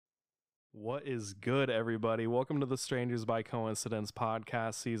What is good, everybody? Welcome to the Strangers by Coincidence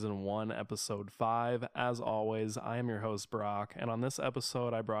podcast, season 1, episode 5. As always, I am your host, Brock, and on this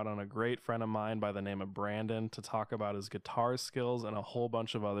episode, I brought on a great friend of mine by the name of Brandon to talk about his guitar skills and a whole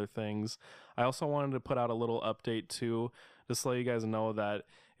bunch of other things. I also wanted to put out a little update, too, just to let you guys know that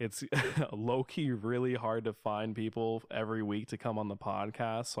it's low-key really hard to find people every week to come on the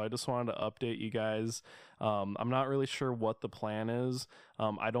podcast, so I just wanted to update you guys. I'm not really sure what the plan is.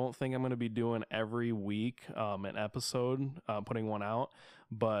 I don't think I'm going to be doing every week an episode, putting one out,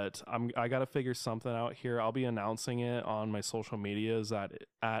 but I got to figure something out here. I'll be announcing it on my social medias at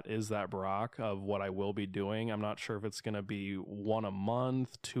Is That Brock of what I will be doing. I'm not sure if it's going to be one a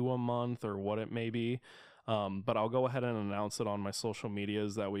month, two a month, or what it may be. But I'll go ahead and announce it on my social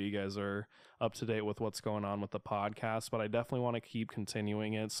medias. That way you guys are up to date with what's going on with the podcast. But I definitely want to keep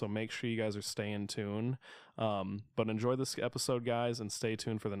continuing it. So make sure you guys are staying tuned. But enjoy this episode, guys, and stay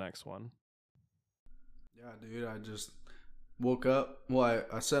tuned for the next one. Yeah, dude, I just woke up. Well,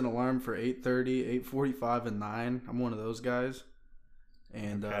 I set an alarm for 8:30, 8:45, and 9. I'm one of those guys.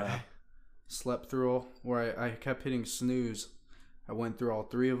 And slept through where I kept hitting snooze. I went through all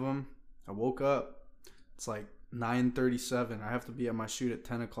 3 of them. I woke up. It's like 9:37. I have to be at my shoot at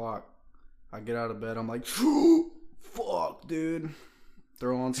 10 o'clock. I get out of bed. I'm like, fuck, dude.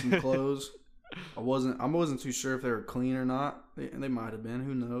 Throw on some clothes. I wasn't too sure if they were clean or not. They might have been.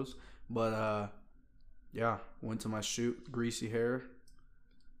 Who knows? But yeah, went to my shoot. Greasy hair.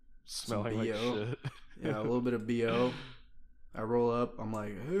 Smelling like shit. Yeah, a little bit of BO. I roll up. I'm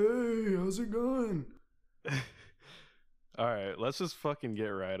like, hey, how's it going? All right, let's just fucking get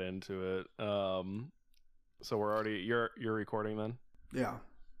right into it. So we're already you're recording then? Yeah.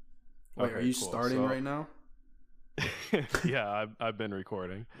 Wait, okay, are you cool. starting right now? Yeah, I've been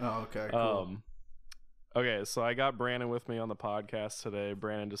recording. Oh, okay, cool. Okay, so I got Brandon with me on the podcast today.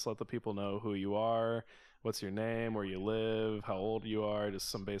 Brandon, just let the people know who you are, what's your name, where you live, how old you are, just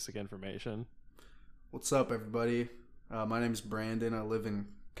some basic information. What's up, everybody? My name's Brandon. I live in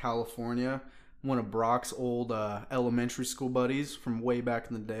California. I'm one of Brock's old elementary school buddies from way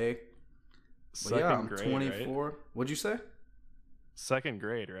back in the day. But yeah, I'm grade, 24. Right? What'd you say? Second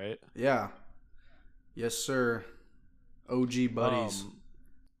grade, right? Yeah. Yes, sir. OG buddies.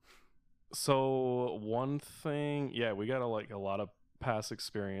 So one thing, yeah, we got a lot of past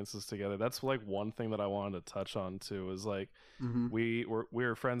experiences together. That's like one thing that I wanted to touch on too. Is like we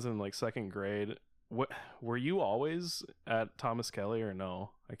were friends in like second grade. What were you always at Thomas Kelly or no?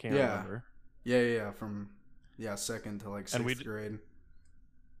 I can't remember. Yeah. From second to like sixth grade.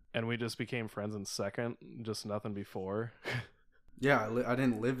 And we just became friends in second, just nothing before. Yeah, I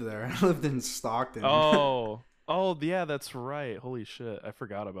didn't live there. I lived in Stockton. Oh, yeah, that's right. Holy shit, I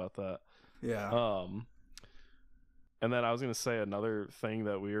forgot about that. Yeah. And then I was gonna say another thing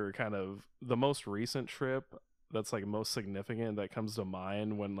that we were kind of the most recent trip that's like most significant that comes to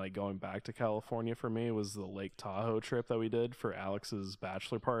mind when like going back to California for me was the Lake Tahoe trip that we did for Alex's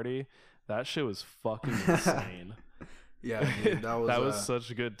bachelor party. That shit was fucking insane. Yeah, dude, that was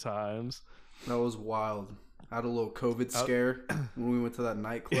such good times. That was wild. I had a little COVID scare when we went to that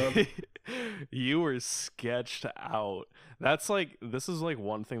nightclub. You were sketched out. This is like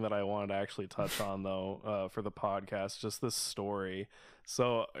one thing that I wanted to actually touch on though, for the podcast, just this story.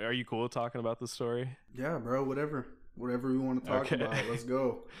 So are you cool with talking about this story? Yeah, bro, whatever we want to talk about, let's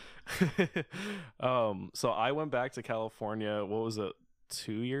go. So I went back to California, what was it,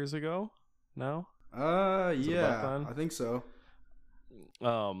 2 years ago now? Yeah, I think so.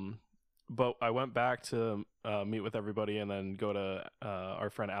 But I went back to meet with everybody and then go to our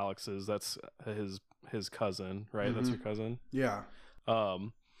friend Alex's. That's his cousin, right? Mm-hmm. That's your cousin? Yeah.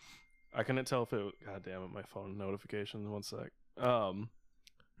 I couldn't tell if it... God damn it, my phone notifications. 1 sec.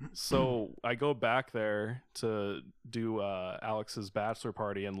 So I go back there to do Alex's bachelor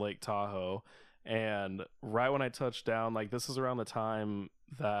party in Lake Tahoe. And right when I touched down, like this is around the time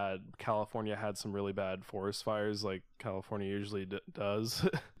that California had some really bad forest fires, like California usually does.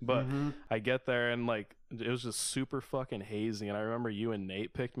 But I get there and like it was just super fucking hazy. And I remember you and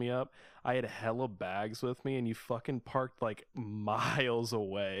Nate picked me up. I had hella bags with me and you fucking parked like miles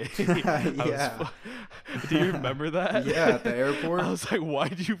away. Yeah. Do you remember that? Yeah, at the airport. I was like,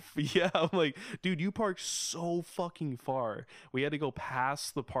 why'd you... Yeah, I'm like, dude, you parked so fucking far. We had to go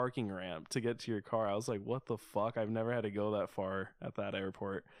past the parking ramp to get to your car. I was like, what the fuck? I've never had to go that far at that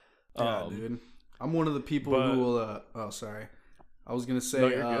airport. Yeah, dude. I'm one of the people who will... oh, sorry. I was going to say,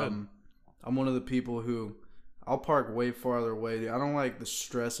 no, I'm one of the people who... I'll park way farther away. I don't like the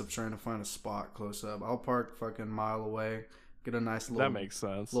stress of trying to find a spot close up. I'll park fucking mile away. get a nice that makes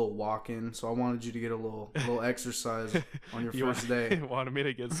sense. Little walk in. So I wanted you to get a little exercise on your first day. You wanted me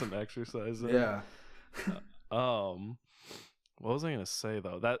to get some exercise in. Yeah. What was I gonna say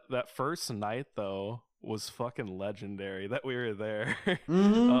though? That first night though was fucking legendary that we were there.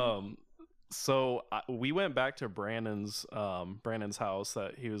 Mm-hmm. So we went back to Brandon's house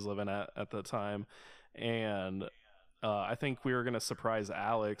that he was living at the time, and I think we were gonna surprise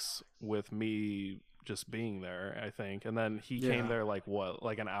Alex with me just being there, I think. And then he came there like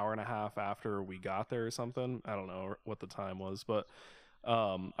an hour and a half after we got there or something. I don't know what the time was, but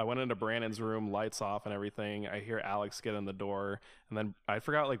I went into Brandon's room, lights off and everything. I hear Alex get in the door, and then I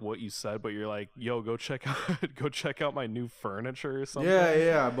forgot like what you said, but you're like, "Yo, go check out my new furniture or something."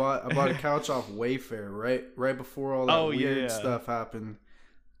 Yeah. I bought a couch off Wayfair right before all that weird stuff happened.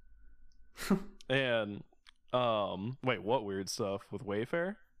 And wait, what weird stuff with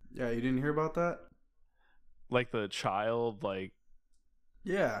Wayfair? Yeah, you didn't hear about that? Like the child, like.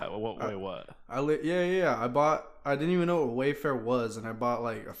 Yeah. What? I didn't even know what Wayfair was, and I bought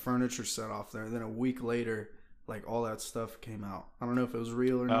like a furniture set off there. And then a week later, like all that stuff came out. I don't know if it was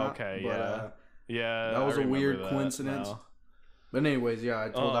real or not. Okay, but, yeah. That was a weird coincidence. Now. But anyways, I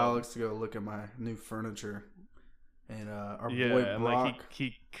told Alex to go look at my new furniture, and our boy Brock. Like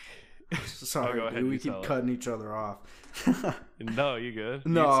he sorry, go ahead, dude, we keep cutting each other off. No, you good?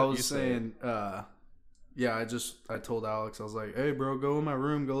 No, I was saying. Yeah, I told Alex, I was like, "Hey, bro, go in my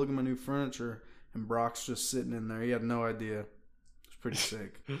room, go look at my new furniture." And Brock's just sitting in there. He had no idea. It's pretty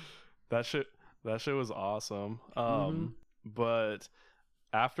sick. That shit was awesome. Mm-hmm. But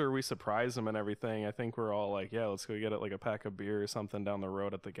after we surprised him and everything, I think we're all like, "Yeah, let's go get it like a pack of beer or something down the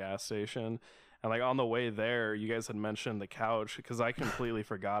road at the gas station." And like on the way there, you guys had mentioned the couch because I completely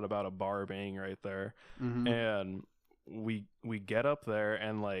forgot about a bar being right there. Mm-hmm. And we get up there,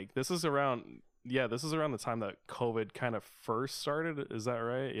 and like this is around the time that COVID kind of first started. Is that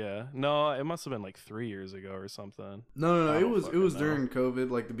right? Yeah. No, it must have been like 3 years ago or something. No. It was during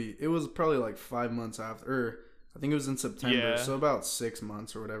COVID. It was probably like 5 months after. Or I think it was in September. Yeah. So about 6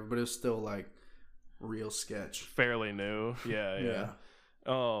 months or whatever. But it was still like real sketch. Fairly new. Yeah.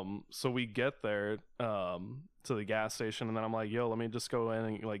 So we get there to the gas station, and then I'm like, "Yo, let me just go in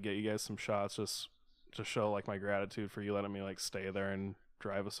and like get you guys some shots, just to show like my gratitude for you letting me like stay there and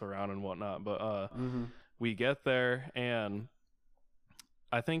drive us around and whatnot." But we get there, and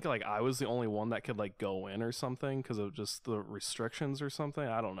I think like I was the only one that could like go in or something because of just the restrictions or something.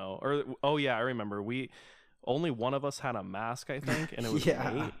 I don't know. Or I remember only one of us had a mask, I think, and it was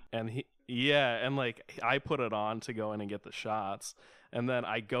Nate, and and like I put it on to go in and get the shots. And then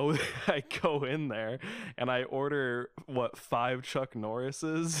I go in there and I order 5 Chuck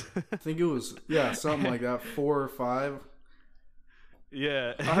Norrises. I think it was something like that, 4 or 5.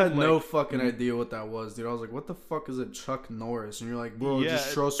 Yeah. I had no fucking idea what that was, dude. I was like, "What the fuck is a Chuck Norris?" And you're like, "Bro,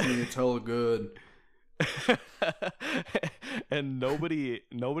 just trust me, it's hella good." And nobody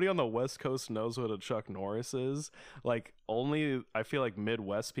on the West Coast knows what a Chuck Norris is. Like only I feel like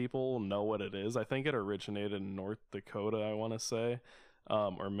Midwest people know what it is. I think it originated in North Dakota, I want to say,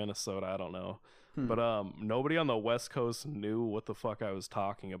 or Minnesota, I don't know. But nobody on the West Coast knew what the fuck I was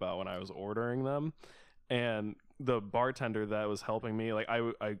talking about when I was ordering them. And the bartender that was helping me, like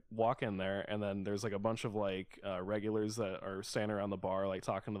I walk in there, and then there's like a bunch of like regulars that are standing around the bar like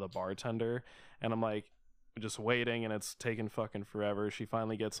talking to the bartender, and I'm like just waiting, and it's taking fucking forever. She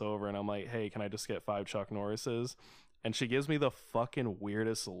finally gets over, and I'm like, "Hey, can I just get 5 Chuck Norrises?" And she gives me the fucking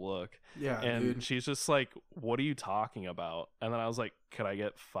weirdest look. Yeah, and dude. She's just like, "What are you talking about?" And then I was like, "Could I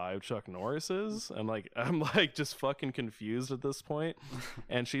get 5 Chuck Norrises?" And like I'm like just fucking confused at this point.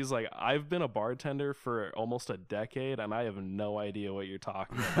 And she's like, "I've been a bartender for almost a decade, and I have no idea what you're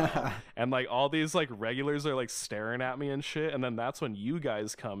talking about." And like all these like regulars are like staring at me and shit. And then that's when you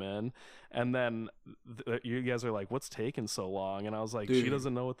guys come in, and then you guys are like, "What's taking so long?" And I was like, "Dude, she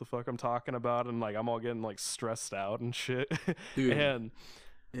doesn't know what the fuck I'm talking about." And like I'm all getting like stressed out and shit. Dude. And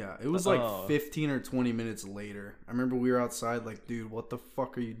yeah, it was like 15 or 20 minutes later. I remember we were outside like, "Dude, what the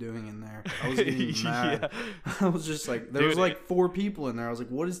fuck are you doing in there?" I was getting mad. I was just like, there was like 4 people in there. I was like,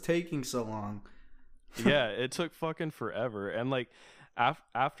 "What is taking so long?" Yeah, it took fucking forever. And like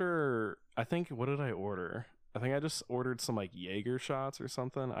after, I think, what did I order? I think I just ordered some like Jaeger shots or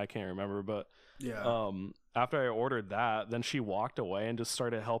something. I can't remember, but after I ordered that, then she walked away and just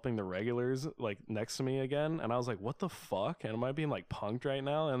started helping the regulars like next to me again. And I was like, "What the fuck? And am I being like punked right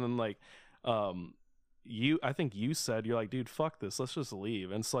now?" And then like I think you said, you're like, "Dude, fuck this, let's just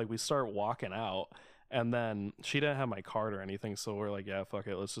leave." And so like we start walking out, and then she didn't have my card or anything, so we're like, "Yeah, fuck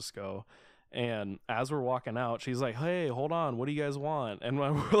it, let's just go." And as we're walking out, she's like, hey, hold on, what do you guys want? And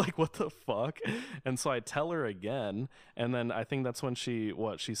we're like, what the fuck? And so I tell her again, and then I think that's when she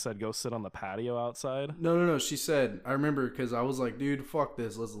said, go sit on the patio outside. No, she said, I remember, because I was like, dude, fuck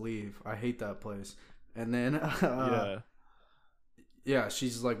this, let's leave, I hate that place. And then yeah,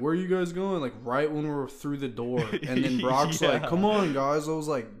 she's like, where are you guys going? Like right when we were through the door. And then Brock's like, come on guys. I was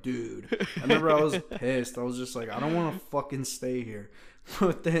like, dude, I remember I was pissed. I was just like, I don't want to fucking stay here.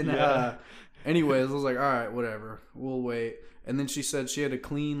 But then anyways, I was like, all right, whatever, we'll wait. And then she said she had to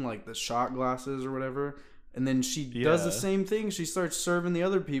clean like the shot glasses or whatever. And then she does the same thing. She starts serving the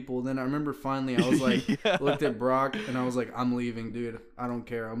other people. Then I remember finally I was like, looked at Brock and I was like, I'm leaving, dude, I don't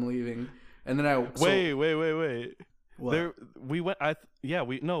care, I'm leaving. And then Wait. What? There we went.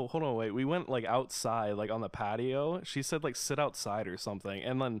 Hold on, wait. We went like outside, like on the patio. She said like sit outside or something,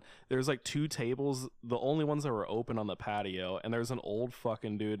 and then there's like 2 tables, the only ones that were open on the patio, and there's an old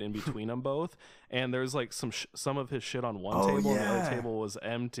fucking dude in between them both, and there's like some of his shit on one table, and the other table was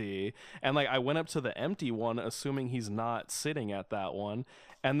empty, and like I went up to the empty one, assuming he's not sitting at that one.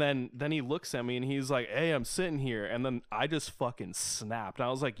 And then he looks at me and he's like, hey, I'm sitting here. And then I just fucking snapped. And I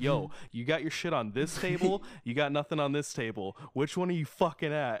was like, yo, you got your shit on this table? You got nothing on this table. Which one are you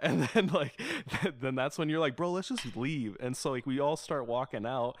fucking at? And then like, then that's when you're like, bro, let's just leave. And so like we all start walking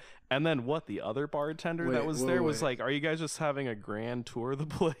out. And then the other bartender that was there was like, are you guys just having a grand tour of the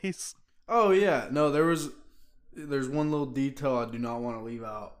place? Oh, yeah. No, there's one little detail I do not want to leave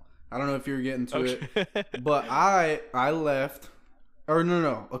out. I don't know if you're getting to it. But I left. Or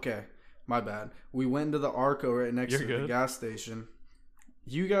no. Okay, my bad. We went into the Arco right next to the gas station.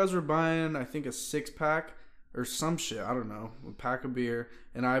 You guys were buying, I think, a 6-pack or some shit. I don't know, a pack of beer,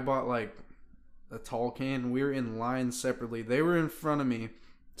 and I bought like a tall can. We were in line separately. They were in front of me,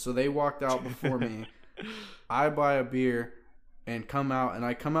 so they walked out before me. I buy a beer and come out, and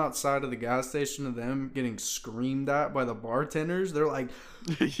I come outside of the gas station to them getting screamed at by the bartenders. They're like,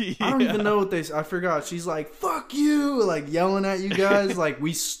 I don't even know what I forgot. She's like, fuck you, like yelling at you guys. Like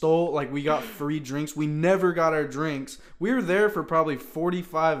we got free drinks. We never got our drinks. We were there for probably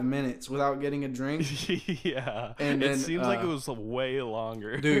 45 minutes without getting a drink. Yeah. And it seems like it was way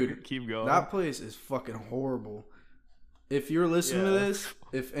longer. Dude, keep going. That place is fucking horrible. If you're listening to this,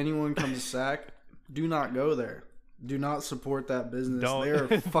 if anyone comes to Sac, do not go there. Do not support that business. They're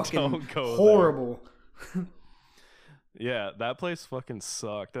fucking horrible. Yeah, that place fucking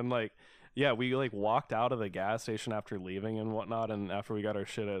sucked. And like, yeah, we like walked out of the gas station after leaving and whatnot, and after we got our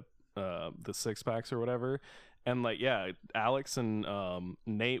shit at the 6-packs or whatever. And like, yeah, Alex and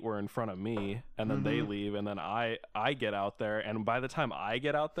Nate were in front of me, and then they leave, and then I get out there, and by the time I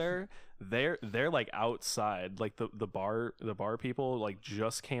get out there, they're like outside, like the bar people like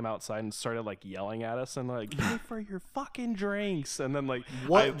just came outside and started like yelling at us and like, pay for your fucking drinks. And then like,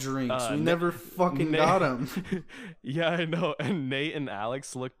 what drinks? We never fucking got them. Yeah, I know. And Nate and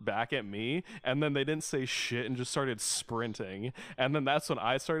Alex looked back at me, and then they didn't say shit and just started sprinting. And then that's when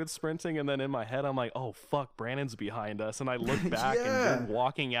I started sprinting, and then in my head I'm like, oh fuck, Brandon's behind us. And I look back and you're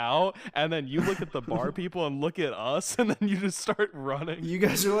walking out, and then you look at the bar people and look at us, and then you just start running. You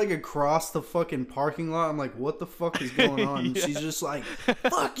guys are like across the fucking parking lot. I'm like, what the fuck is going on? And she's just like,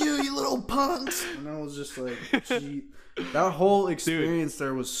 fuck you little punks. And I was just like, gee. That whole experience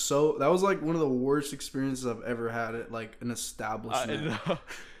there was that was like one of the worst experiences I've ever had at like an establishment.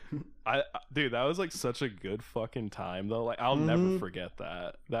 Dude, that was like such a good fucking time though. Like I'll never forget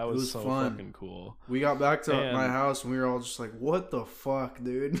that. That was so fun. Fucking cool. We got back to my house and we were all just like, what the fuck,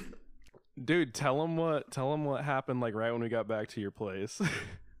 dude? Dude, tell them what happened like right when we got back to your place.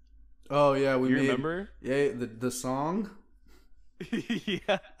 Oh yeah, remember? Yeah, the song.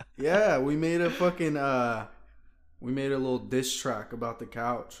 Yeah. Yeah, we made a fucking we made a little diss track about the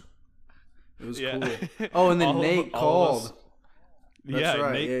couch. It was cool. Oh, and then Nate called. That's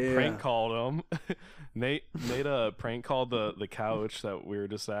right. Nate prank called him. Nate prank called the couch that we were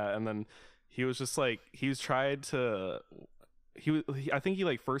just at, and then he was just like I think he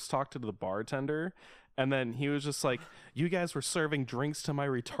like first talked to the bartender, and then he was just like, you guys were serving drinks to my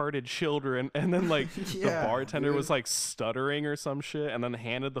retarded children, and then like the bartender was like stuttering or some shit, and then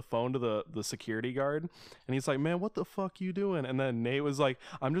handed the phone to the security guard, and he's like, man, what the fuck you doing? And then Nate was like,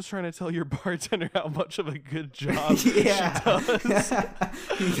 I'm just trying to tell your bartender how much of a good job she does.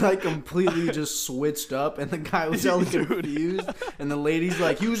 He like completely just switched up, and the guy was all confused, and the lady's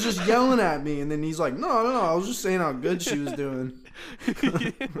like, he was just yelling at me, and then he's like, no, I was just saying how good she was doing.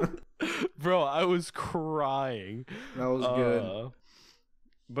 Bro, I was crying. That was good.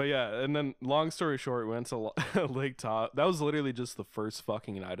 But yeah, and then long story short, we went to Lake Tahoe. That was literally just the first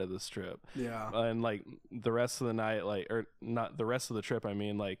fucking night of this trip. Yeah. And like the rest of the night, like, or not the rest of the trip, I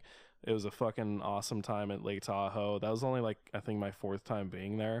mean, like, it was a fucking awesome time at Lake Tahoe. That was only like, I think, my 4th time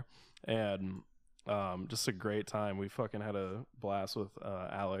being there. And just a great time. We fucking had a blast with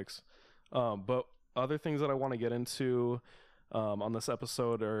Alex. But other things that I want to get into on this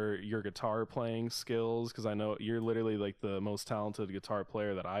episode are your guitar playing skills, because I know you're literally like the most talented guitar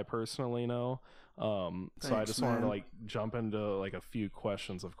player that I personally know. So I just wanted to like jump into like a few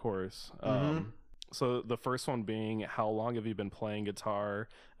questions, of course. So the first one being, how long have you been playing guitar,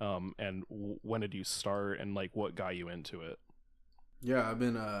 and when did you start, and like what got you into it? Yeah, I've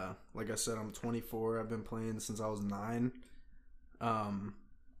been like I said, I'm 24. I've been playing since I was 9. I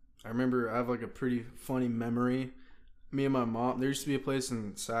remember I have like a pretty funny memory. Me and my mom, there used to be a place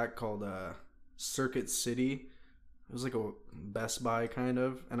in Sac called Circuit City. It was like a Best Buy kind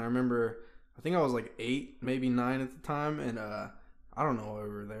of, and I remember, I think I was like 8, maybe 9 at the time, and I don't know why we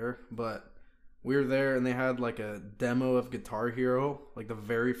were there, but we were there and they had like a demo of Guitar Hero, like the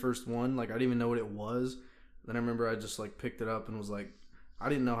very first one. Like I didn't even know what it was. Then I remember I just like picked it up and was like, I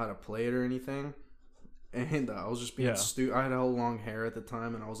didn't know how to play it or anything, and I was just being stupid. I had hella long hair at the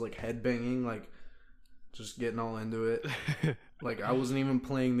time, and I was like headbanging, like just getting all into it. Like I wasn't even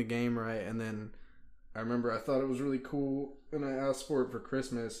playing the game right. And then I remember I thought it was really cool, and I asked for it for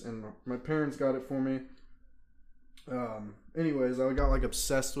Christmas, and my parents got it for me. Anyways, I got like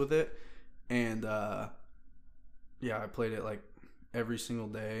obsessed with it, and yeah, I played it like every single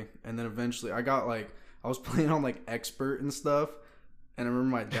day. And then eventually I got like, I was playing on like expert and stuff, and I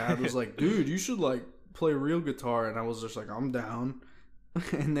remember my dad was like, dude, you should like play real guitar. And I was just like, I'm down.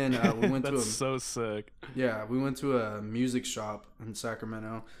 And then we went to so sick. Yeah, we went to a music shop in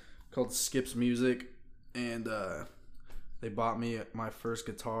Sacramento called Skip's Music, and they bought me my first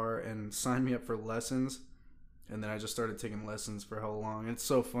guitar and signed me up for lessons. And then I just started taking lessons for how long. It's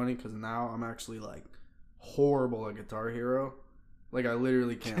so funny because now I'm actually like horrible at Guitar Hero. Like I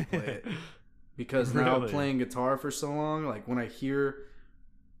literally can't play it because now playing guitar for so long, like when I hear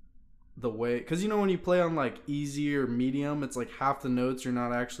the way, because you know when you play on like easy or medium, it's like half the notes you're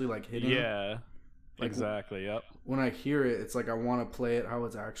not actually like hitting. Yeah, like, exactly. Yep. When I hear it, it's like I want to play it how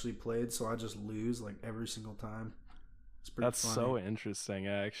it's actually played, so I just lose like every single time. It's pretty That's funny. So interesting,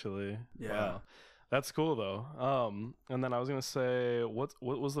 actually. Yeah. Wow. That's cool though. And then I was gonna say, what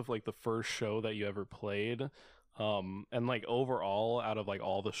was the like the first show that you ever played? And like overall, out of like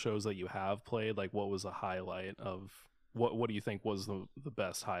all the shows that you have played, like what was the highlight of what do you think was the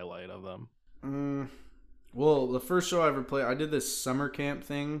best highlight of them? Well, the first show I ever played, I did this summer camp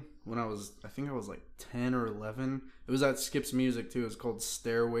thing when I think I was like 10 or 11. It was at Skip's Music too. It's called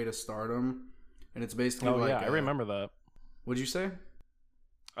Stairway to Stardom, and it's basically I remember that. What'd you say?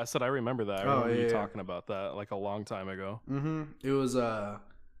 I said I remember that. I remember you talking about that like a long time ago. It was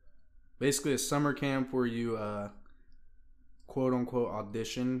basically a summer camp where you quote unquote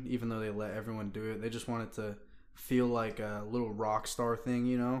audition, even though they let everyone do it. They just wanted to feel like a little rock star thing,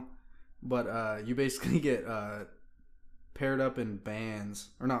 you know. But you basically get paired up in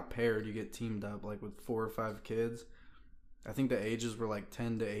bands, or not paired, you get teamed up like with 4 or 5 kids. I think the ages were like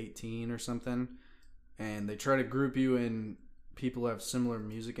 10 to 18 or something, and they try to group you in people who have similar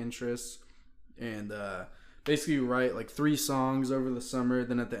music interests, and basically you write like 3 songs over the summer.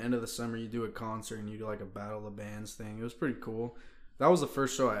 Then at the end of the summer you do a concert and you do like a battle of bands thing. It was pretty cool. That was the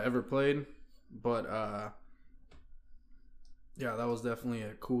first show I ever played, but yeah, that was definitely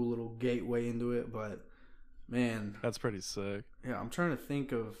a cool little gateway into it. But man, that's pretty sick. Yeah, I'm trying to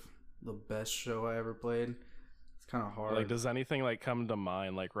think of the best show I ever played. It's kind of hard. Like, does anything like come to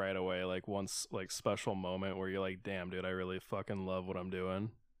mind like right away, like once like special moment where you're like, damn dude, I really fucking love what I'm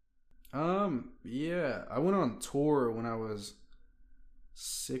doing? Yeah, I went on tour when I was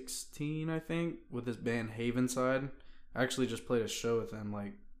 16, I think, with this band Havenside. I actually just played a show with them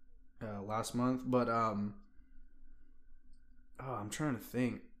like last month, but I'm trying to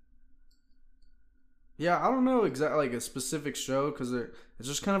think. Yeah, I don't know exactly like a specific show because it's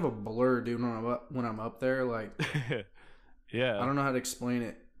just kind of a blur, dude. When I'm up there, like, yeah, I don't know how to explain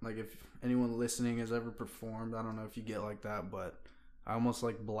it. Like, if anyone listening has ever performed, I don't know if you get like that, but I almost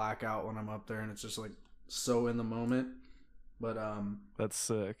like black out when I'm up there, and it's just like so in the moment. But that's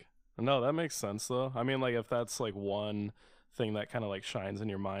sick. No, that makes sense though. I mean, like if that's like one thing that kind of like shines in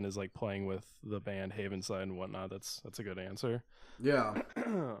your mind is like playing with the band Havenside and whatnot, that's a good answer. Yeah.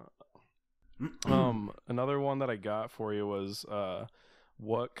 Another one that I got for you was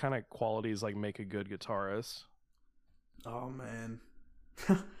what kind of qualities like make a good guitarist? Oh man.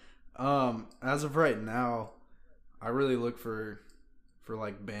 As of right now, I really look for for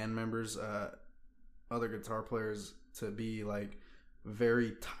like band members, other guitar players to be like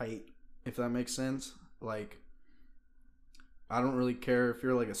very tight, if that makes sense. Like, I don't really care if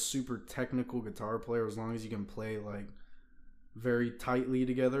you're like a super technical guitar player as long as you can play like very tightly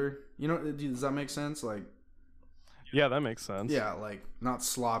together. You know, does that make sense? Like, yeah, that makes sense. yeah, like not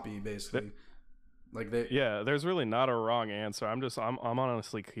sloppy, basically. Yeah, there's really not a wrong answer. I'm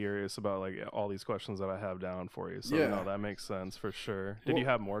honestly curious about like all these questions that I have down for you. So Yeah. no, that makes sense for sure. Did you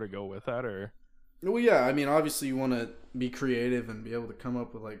have more to go with that, or? Well, yeah, I mean, obviously you want to be creative and be able to come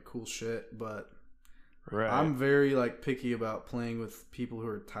up with like cool shit, but Right. I'm very like picky about playing with people who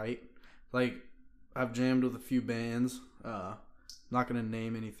are tight. Like, I've jammed with a few bands. Not gonna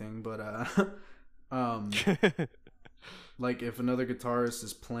name anything, but like if another guitarist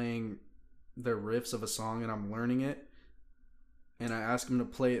is playing their riffs of a song and I'm learning it, and I ask them to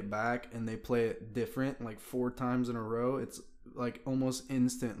play it back and they play it different like 4 times in a row, it's like almost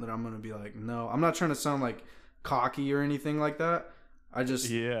instant that I'm gonna be like, no. I'm not trying to sound like cocky or anything like that. I just,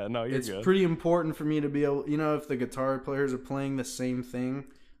 yeah, no, you're it's good. pretty important for me to be able, you know, if the guitar players are playing the same thing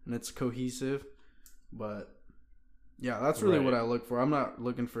and it's cohesive. But yeah, that's really what I look for. I'm not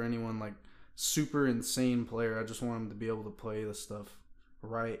looking for anyone like super insane player. I just want them to be able to play the stuff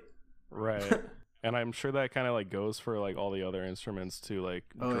right. Right. And I'm sure that kind of like goes for like all the other instruments too, like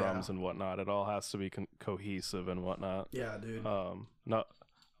drums and whatnot. It all has to be cohesive and whatnot. Yeah, dude.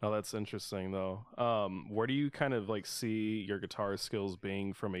 No, that's interesting though. Where do you kind of like see your guitar skills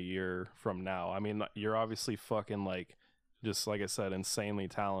being from a year from now? I mean, you're obviously fucking like, just like I said, insanely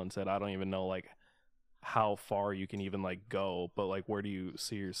talented. I don't even know like how far you can even like go, but like where do you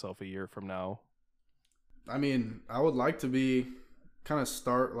see yourself a year from now? I mean, I would like to be kind of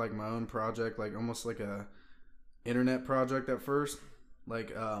start like my own project, like almost like a internet project at first.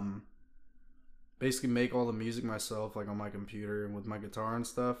 Like basically make all the music myself, like on my computer and with my guitar and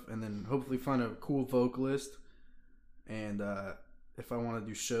stuff, and then hopefully find a cool vocalist. And if I want to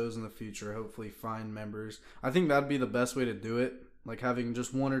do shows in the future, hopefully find members. I think that'd be the best way to do it, like having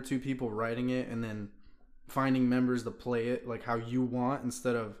just 1 or 2 people writing it and then finding members to play it like how you want,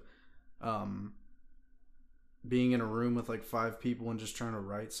 instead of being in a room with like 5 people and just trying to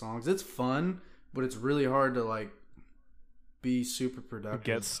write songs. It's fun, but it's really hard to like be super productive,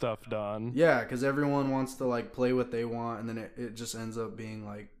 get stuff done. Yeah, because everyone wants to like play what they want, and then it just ends up being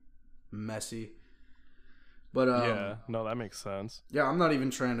like messy. But yeah, no, that makes sense. Yeah, I'm not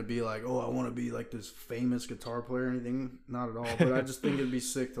even trying to be like, oh, I want to be like this famous guitar player or anything. Not at all. But I just think it'd be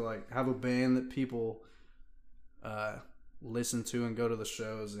sick to like have a band that people listen to and go to the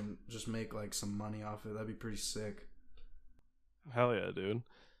shows and just make like some money off it. That'd be pretty sick. Hell yeah, dude.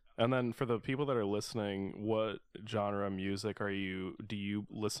 And then for the people that are listening, what genre of music do you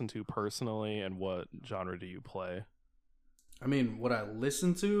listen to personally, and what genre do you play? I mean, what I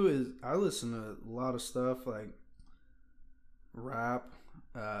listen to is I listen to a lot of stuff like rap,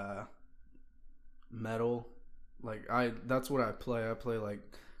 metal. Like that's what I play. I play like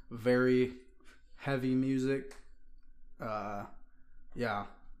very heavy music. Yeah,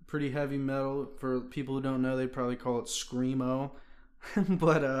 pretty heavy metal. For people who don't know, they'd probably call it screamo.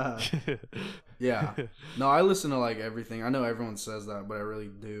 But yeah, no, I listen to like everything. I know everyone says that, but I really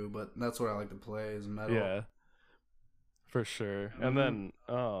do. But that's what I like to play is metal. Yeah, for sure. Mm-hmm. And then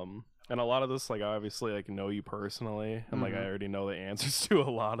and a lot of this, like, I obviously like know you personally, and like I already know the answers to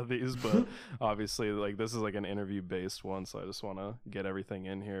a lot of these, but obviously like this is like an interview based one, so I just want to get everything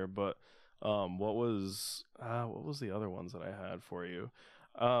in here. But what was the other ones that I had for you?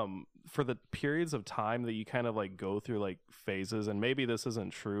 For the periods of time that you kind of like go through like phases, and maybe this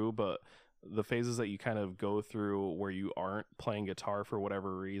isn't true, but the phases that you kind of go through where you aren't playing guitar for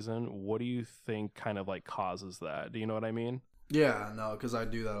whatever reason, what do you think kind of like causes that? Do you know what I mean? Yeah, no, because I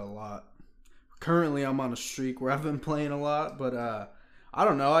do that a lot. Currently I'm on a streak where I've been playing a lot, but I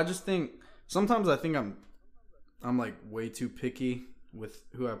don't know, I just think sometimes I think I'm like way too picky with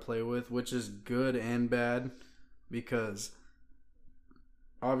who I play with, which is good and bad, because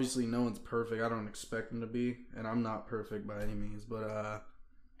obviously no one's perfect. I don't expect them to be, and I'm not perfect by any means, but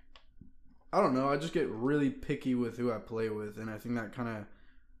I don't know, I just get really picky with who I play with, and I think that kind of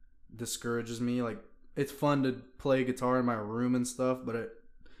discourages me. Like, it's fun to play guitar in my room and stuff, but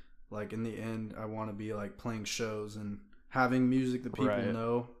like in the end I want to be like playing shows and having music that people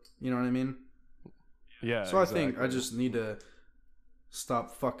know, you know what I mean? Yeah. So exactly. I think I just need to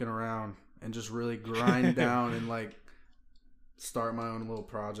stop fucking around and just really grind down and like start my own little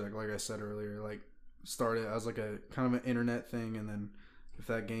project. Like I said earlier, like start it as like a kind of an internet thing, and then if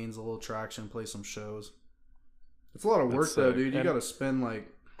that gains a little traction, play some shows. It's a lot of work though, dude. You got to spend like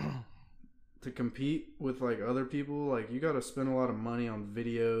to compete with like other people, like you got to spend a lot of money on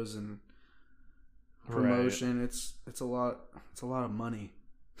videos and promotion. Right. It's a lot of money.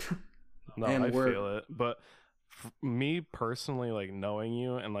 No, I feel it. But me personally, like knowing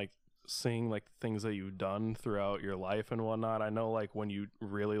you and like seeing like things that you've done throughout your life and whatnot, I know like when you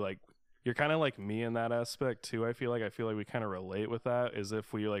really like, you're kind of like me in that aspect too. I feel like we kind of relate with that. Is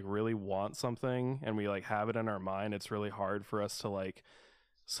if we like really want something and we like have it in our mind, it's really hard for us to like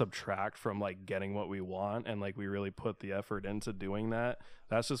subtract from like getting what we want, and like we really put the effort into doing that.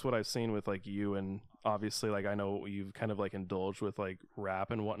 That's just what I've seen with like you, and obviously like I know you've kind of like indulged with like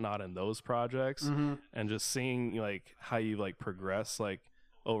rap and whatnot in those projects. And just seeing like how you like progress like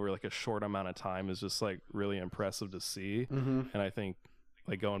over like a short amount of time is just like really impressive to see. And I think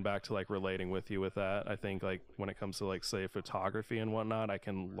like going back to like relating with you with that, I think like when it comes to like say photography and whatnot, I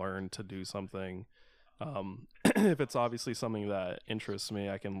can learn to do something. If it's obviously something that interests me,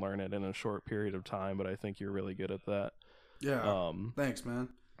 I can learn it in a short period of time, but I think you're really good at that. Yeah. Thanks, man.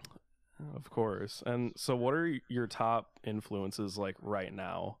 Of course. And so what are your top influences like right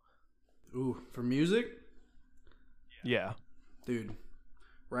now? Ooh, for music? Yeah. Dude,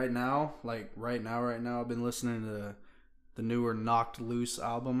 right now, I've been listening to the newer Knocked Loose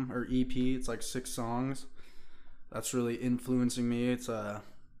album or EP. It's like 6 songs. That's really influencing me. It's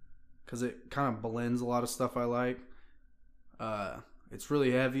because it kind of blends a lot of stuff I like. It's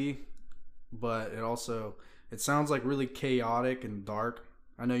really heavy, but it sounds like really chaotic and dark.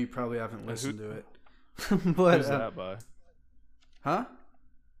 I know you probably haven't listened to it. But who's that by? Huh?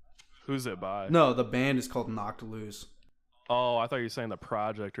 Who's it by? No, the band is called Knocked Loose. Oh, I thought you were saying the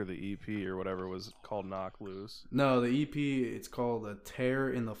project or the EP or whatever was called Knock Loose. No, the EP, it's called A Tear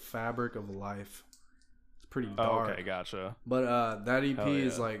in the Fabric of Life. It's pretty dark. Oh, okay, gotcha. But that EP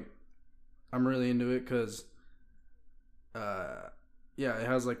is like, I'm really into it because, yeah, it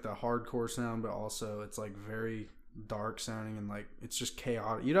has like the hardcore sound, but also it's like very dark sounding and like it's just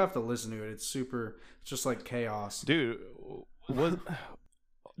chaotic. You don't have to listen to it. It's just like chaos. Dude,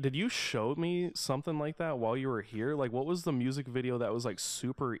 did you show me something like that while you were here? Like, what was the music video that was like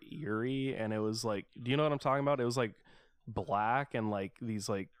super eerie? And it was like, do you know what I'm talking about? It was like black and like these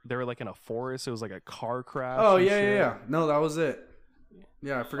like they were like in a forest. It was like a car crash. Oh yeah. No, that was it.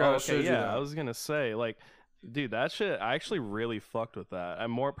 Yeah, I forgot. Okay, I was gonna say like, dude, that shit. I actually really fucked with that.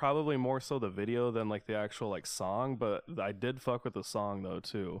 I'm probably more so the video than like the actual like song, but I did fuck with the song though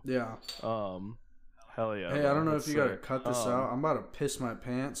too. Yeah. Hell yeah. Hey, I don't know if you gotta cut this out. I'm about to piss my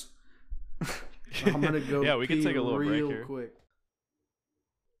pants. I'm gonna go. Yeah, we can take a little break here. Quick.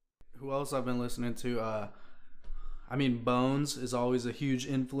 Who else I've been listening to? I mean, Bones is always a huge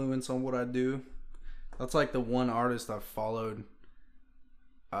influence on what I do. That's like the one artist I've followed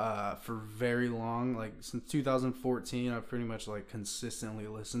for very long. Like since 2014, I've pretty much like consistently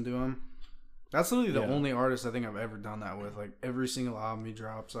listened to him. That's literally the only artist I think I've ever done that with. Like every single album he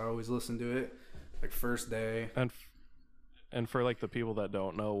drops, I always listen to it. Like first day. And for like the people that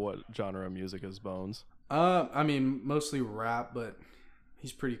don't know, what genre of music is Bones? I mean mostly rap, but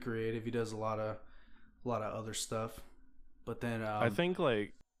he's pretty creative. He does a lot of other stuff. But then I think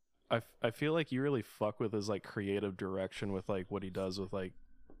like I feel like you really fuck with his like creative direction with like what he does with like,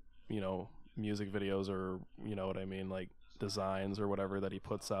 you know, music videos or you know what I mean, like designs or whatever that he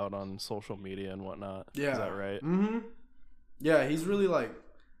puts out on social media and whatnot. Yeah. Is that right? Mm-hmm. Yeah, he's really like,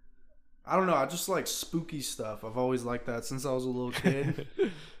 I don't know, I just like spooky stuff. I've always liked that since I was a little kid.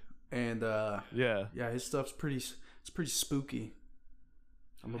 And yeah, his stuff's pretty spooky.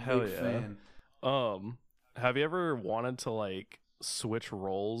 I'm a big fan. Have you ever wanted to like switch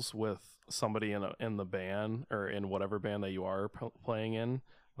roles with somebody in the band or in whatever band that you are playing in?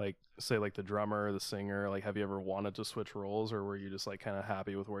 Like say like the drummer or the singer, like have you ever wanted to switch roles, or were you just like kind of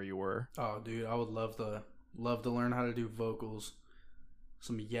happy with where you were? Oh dude, I would love to learn how to do vocals.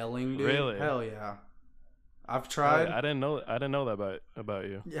 Some yelling, dude. Really? Hell yeah. I've tried. I didn't know that about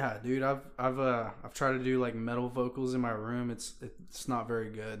you. Yeah, dude. I've tried to do like metal vocals in my room. It's not very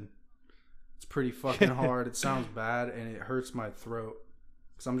good. It's pretty fucking hard. It sounds bad and it hurts my throat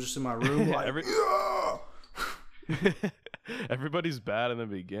because I'm just in my room like. Everybody's bad in the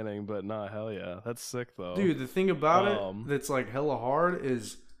beginning, but nah, hell yeah, that's sick though. Dude, the thing about it that's like hella hard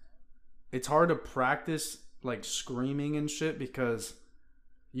is it's hard to practice like screaming and shit because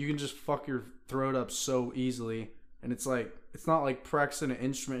you can just fuck your throat up so easily, and it's like it's not like practicing an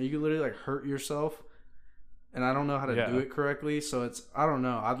instrument. You can literally like hurt yourself, and I don't know how to do it correctly. So I don't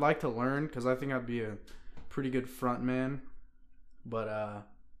know. I'd like to learn because I think I'd be a pretty good front man, but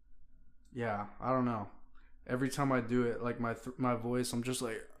yeah, I don't know. Every time I do it, like my voice, I'm just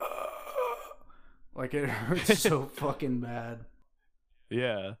like it hurts so fucking bad.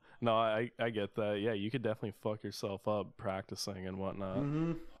 Yeah. No, I get that. Yeah, you could definitely fuck yourself up practicing and whatnot.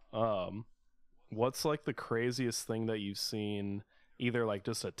 Um, what's like the craziest thing that you've seen, either like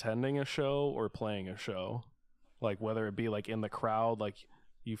just attending a show or playing a show? Like whether it be like in the crowd, like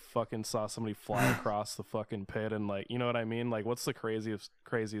you fucking saw somebody fly across the fucking pit and like, you know what I mean? Like what's the craziest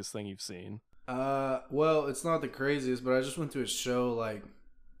thing you've seen? Well, it's not the craziest, but I just went to a show like,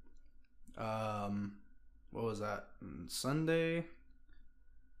 what was that? Sunday?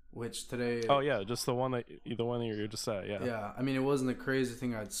 Which today? Oh yeah, just the one that you're just at. Yeah. Yeah. I mean, it wasn't the craziest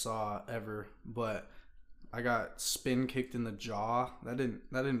thing I'd saw ever, but I got spin kicked in the jaw. That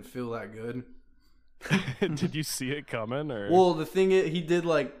didn't feel that good. Did you see it coming or? Well, the thing is,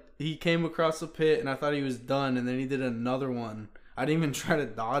 he came across the pit, and I thought he was done, and then he did another one. I didn't even try to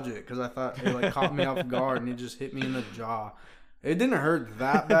dodge it because I thought it like caught me off guard, and he just hit me in the jaw. It didn't hurt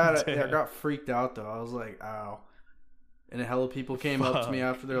that bad. I got freaked out though. I was like, ow. And a hell of people came up to me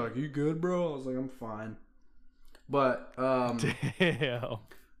after. They're like, "You good, bro?" I was like, "I'm fine." But damn,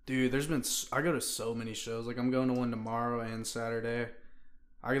 dude, I go to so many shows. Like I'm going to one tomorrow and Saturday.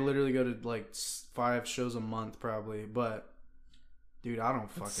 I literally go to like 5 shows a month probably. But dude, I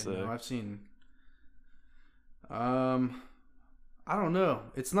don't fucking know. I've seen I don't know.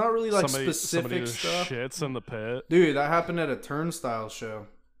 It's not really like specific stuff. Shits in the pit. Dude, that happened at a Turnstile show.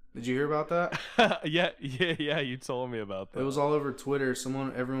 Did you hear about that? Yeah, you told me about that. It was all over Twitter.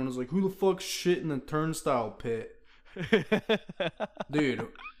 Everyone was like, "Who the fuck shit in the Turnstile pit?" Dude.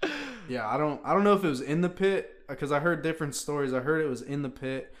 Yeah, I don't know if it was in the pit because I heard different stories. I heard it was in the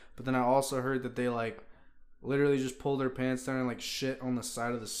pit, but then I also heard that they like literally just pulled their pants down and like shit on the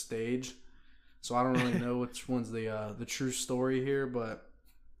side of the stage. So I don't really know which one's the true story here, but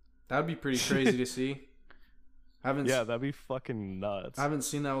that'd be pretty crazy to see. That'd be fucking nuts. I haven't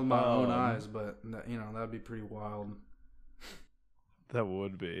seen that with my own eyes, but you know that'd be pretty wild. That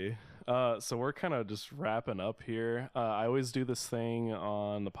would be. So we're kind of just wrapping up here. I always do this thing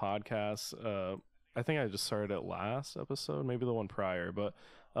on the podcast. I think I just started it last episode, maybe the one prior, but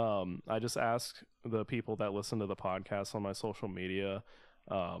I just ask the people that listen to the podcast on my social media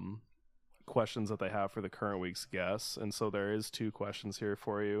questions that they have for the current week's guests, and so there is 2 questions here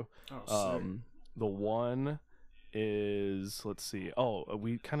for you. The one is, let's see,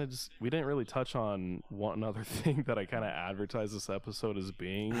 we didn't really touch on one other thing that I kind of advertised this episode as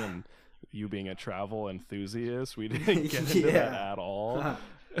being, and you being a travel enthusiast, we didn't get into that at all.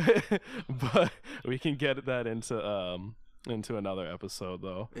 But we can get that into another episode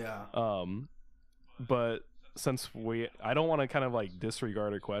though. But since I don't want to kind of like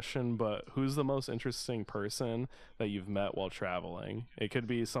disregard a question, but who's the most interesting person that you've met while traveling? It could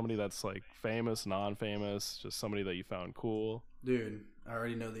be somebody that's like famous, non-famous, just somebody that you found cool. Dude, I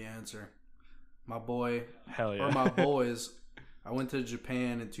already know the answer. My boy, hell yeah, or my boys. I went to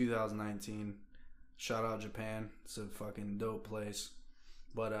Japan in 2019. Shout out Japan. It's a fucking dope place.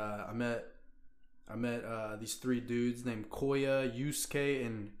 But I met these 3 dudes named Koya, Yusuke,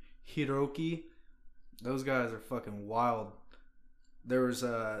 and Hiroki. Those guys are fucking wild. They're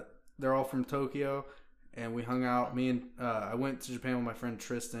all from Tokyo, and we hung out. I went to Japan with my friend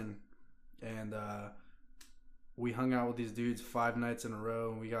Tristan, and we hung out with these dudes 5 nights in a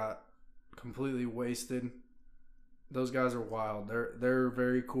row, and we got completely wasted. Those guys are wild. They're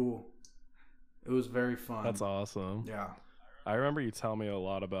very cool. It was very fun. That's awesome. Yeah. I remember you telling me a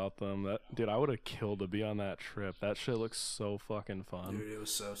lot about them. Dude, I would have killed to be on that trip. That shit looks so fucking fun. Dude, it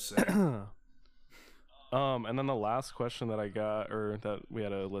was so sick. And then the last question that I got, or that we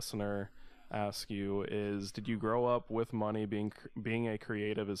had a listener ask you, is: did you grow up with money? Being a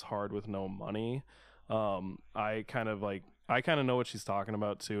creative is hard with no money. I kind of know what she's talking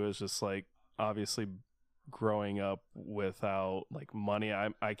about too. Is just like, obviously growing up without like money,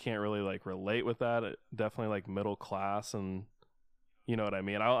 I can't really like relate with that. Definitely like middle class, and you know what I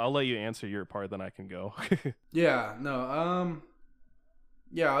mean. I'll let you answer your part, then I can go. Yeah, no,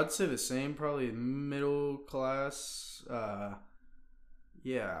 yeah, I'd say the same, probably middle class.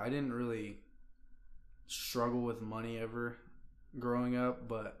 Yeah, I didn't really struggle with money ever growing up,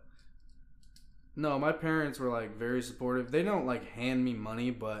 but no, my parents were like very supportive. They don't like hand me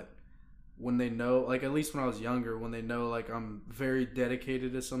money, but when they know, like at least when I was younger, when they know like I'm very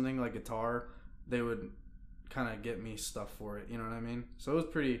dedicated to something like guitar, they would kind of get me stuff for it. You know what I mean? So it's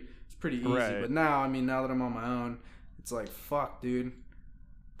pretty easy. Right. But now, I mean, now that I'm on my own, it's like, fuck, dude.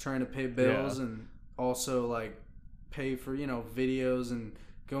 Trying to pay bills and also like pay for, you know, videos and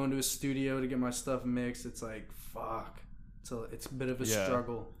going to a studio to get my stuff mixed. It's like, fuck. So it's a bit of a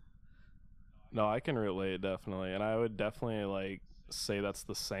struggle. No, I can relate, definitely. And I would definitely like say that's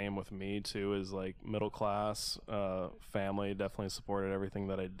the same with me too. Is like middle class family definitely supported everything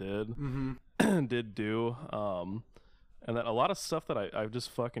that I did did do. And then a lot of stuff that I've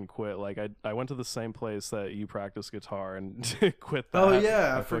just fucking quit. Like I went to the same place that you practice guitar and quit that. Oh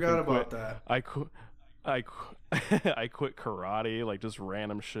yeah, I forgot about that. I quit karate, like just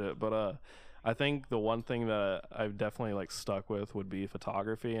random shit. But I think the one thing that I've definitely like stuck with would be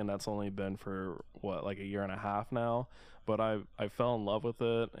photography, and that's only been for what, like a year and a half now. But I fell in love with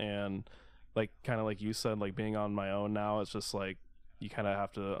it, and like kind of like you said, like being on my own now, it's just like you kind of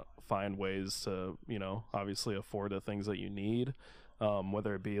have to find ways to, you know, obviously afford the things that you need.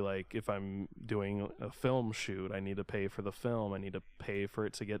 Whether it be like if I'm doing a film shoot, I need to pay for the film, I need to pay for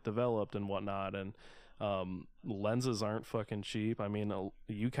it to get developed and whatnot. And lenses aren't fucking cheap. I mean,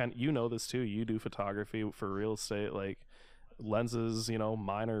 you know this too. You do photography for real estate. Like lenses, you know,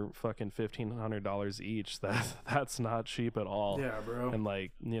 mine are fucking $1,500 each. That's not cheap at all. Yeah, bro. And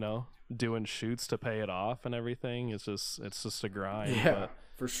like, you know, doing shoots to pay it off and everything, it's just a grind. Yeah, but,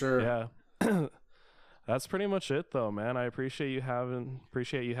 for sure. Yeah. That's pretty much it though, man. I appreciate you having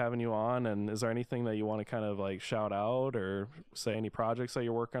you on. And is there anything that you want to kind of like shout out or say, any projects that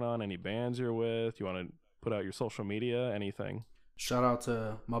you're working on, any bands you're with, you want to put out your social media, anything? Shout out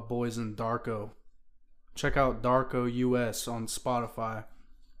to my boys in Darko. Check out Darko US on Spotify.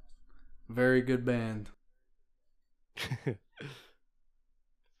 Very good band.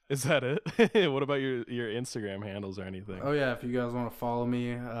 Is that it? What about your Instagram handles or anything? Oh yeah, if you guys want to follow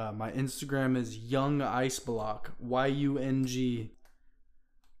me, my Instagram is Young Ice Block. YUNG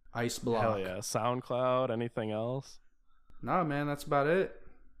Ice Block. Hell yeah. SoundCloud, anything else? Nah, man, that's about it.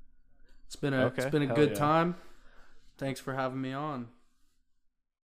 It's been a good time. Thanks for having me on.